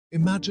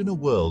Imagine a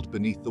world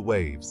beneath the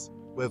waves,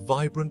 where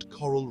vibrant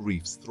coral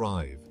reefs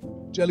thrive,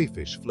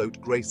 jellyfish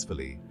float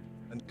gracefully,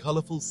 and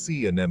colorful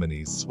sea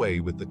anemones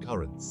sway with the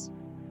currents.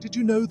 Did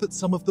you know that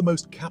some of the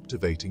most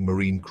captivating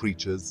marine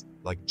creatures,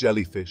 like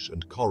jellyfish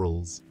and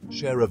corals,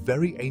 share a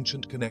very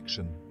ancient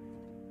connection?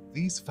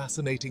 These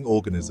fascinating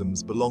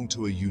organisms belong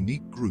to a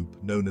unique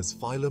group known as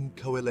Phylum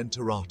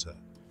Coelenterata,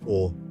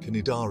 or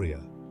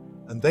Cnidaria,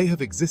 and they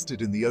have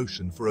existed in the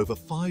ocean for over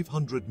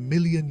 500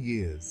 million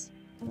years.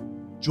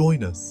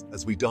 Join us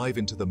as we dive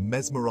into the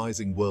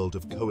mesmerizing world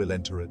of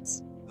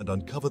coelenterates and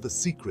uncover the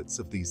secrets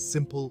of these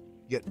simple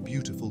yet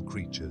beautiful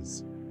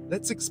creatures.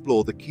 Let's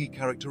explore the key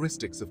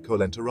characteristics of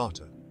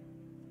Coelenterata.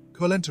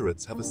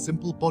 Coelenterates have a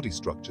simple body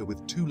structure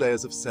with two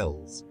layers of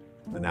cells,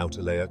 an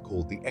outer layer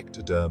called the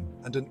ectoderm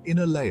and an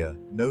inner layer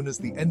known as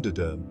the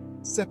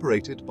endoderm,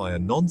 separated by a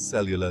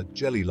non-cellular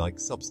jelly-like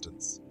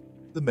substance,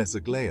 the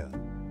mesoglea.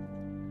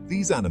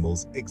 These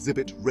animals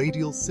exhibit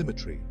radial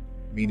symmetry,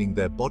 meaning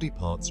their body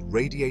parts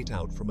radiate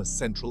out from a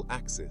central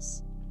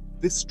axis.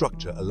 This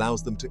structure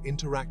allows them to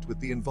interact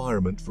with the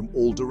environment from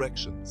all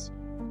directions,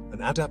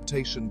 an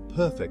adaptation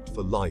perfect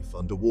for life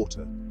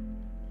underwater.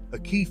 A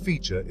key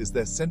feature is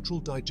their central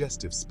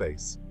digestive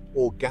space,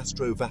 or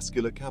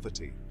gastrovascular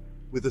cavity,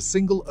 with a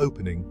single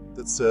opening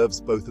that serves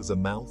both as a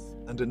mouth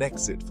and an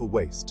exit for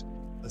waste.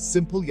 A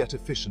simple yet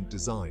efficient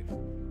design.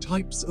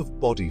 Types of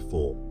body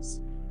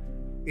forms.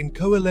 In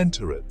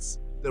coelenterates,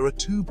 there are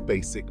two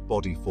basic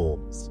body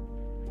forms: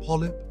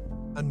 polyp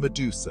and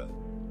medusa.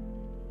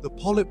 The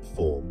polyp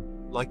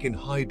form, like in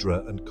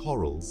hydra and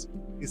corals,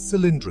 is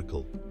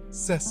cylindrical,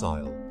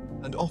 sessile,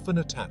 and often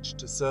attached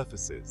to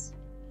surfaces.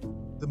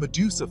 The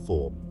medusa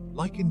form,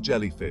 like in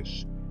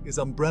jellyfish, is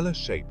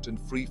umbrella-shaped and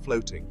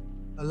free-floating,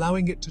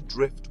 allowing it to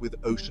drift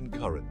with ocean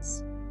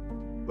currents.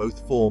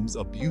 Both forms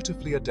are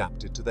beautifully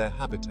adapted to their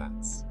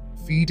habitats,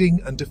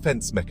 feeding and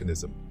defense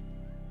mechanism.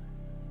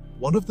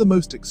 One of the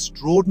most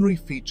extraordinary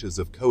features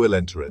of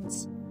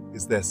coelenterates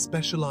is their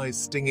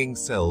specialized stinging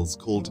cells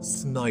called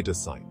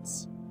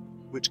cnidocytes,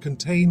 which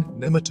contain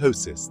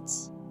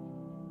nematocysts.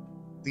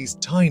 These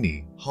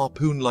tiny,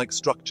 harpoon-like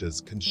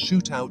structures can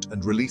shoot out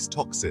and release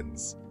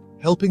toxins,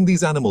 helping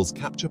these animals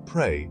capture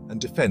prey and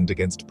defend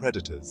against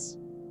predators.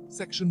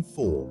 Section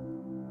 4.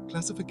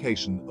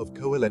 Classification of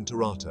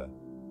Coelenterata.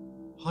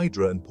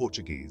 Hydra and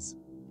Portuguese.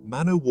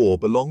 Man-o'-war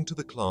belong to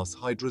the class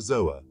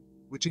Hydrazoa,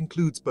 which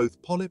includes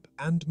both polyp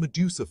and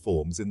medusa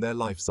forms in their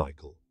life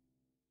cycle.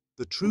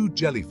 The true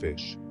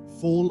jellyfish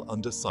fall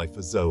under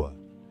Cyphozoa.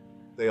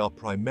 They are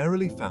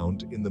primarily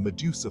found in the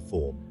medusa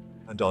form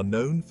and are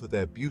known for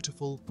their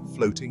beautiful,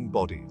 floating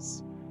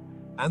bodies.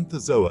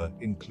 Anthozoa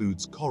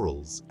includes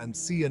corals and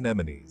sea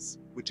anemones,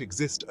 which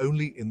exist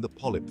only in the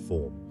polyp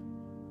form.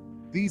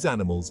 These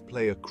animals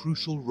play a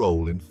crucial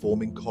role in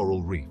forming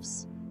coral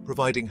reefs,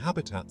 providing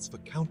habitats for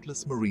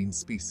countless marine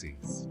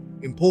species.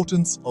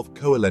 Importance of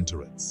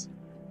coelenterates.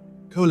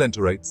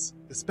 Coelenterates,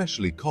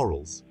 especially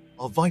corals,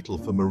 are vital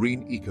for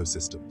marine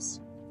ecosystems.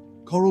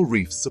 Coral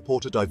reefs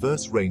support a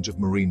diverse range of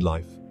marine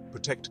life,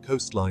 protect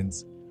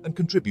coastlines, and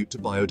contribute to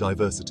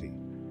biodiversity.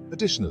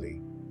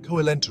 Additionally,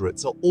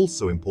 coelenterates are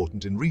also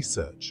important in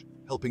research,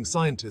 helping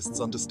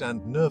scientists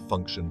understand nerve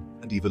function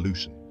and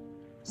evolution.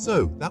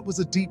 So, that was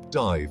a deep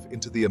dive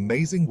into the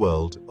amazing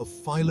world of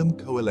Phylum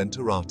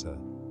Coelenterata.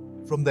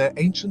 From their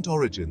ancient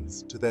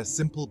origins to their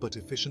simple but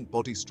efficient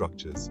body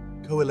structures,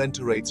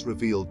 coelenterates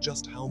reveal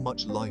just how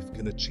much life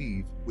can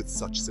achieve with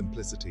such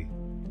simplicity.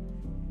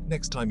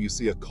 Next time you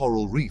see a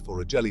coral reef or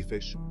a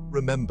jellyfish,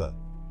 remember,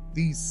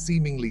 these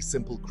seemingly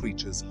simple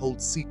creatures hold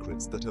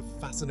secrets that have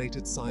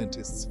fascinated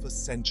scientists for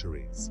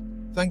centuries.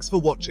 Thanks for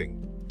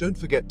watching. Don't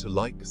forget to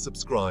like,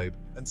 subscribe,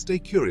 and stay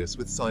curious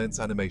with science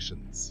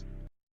animations.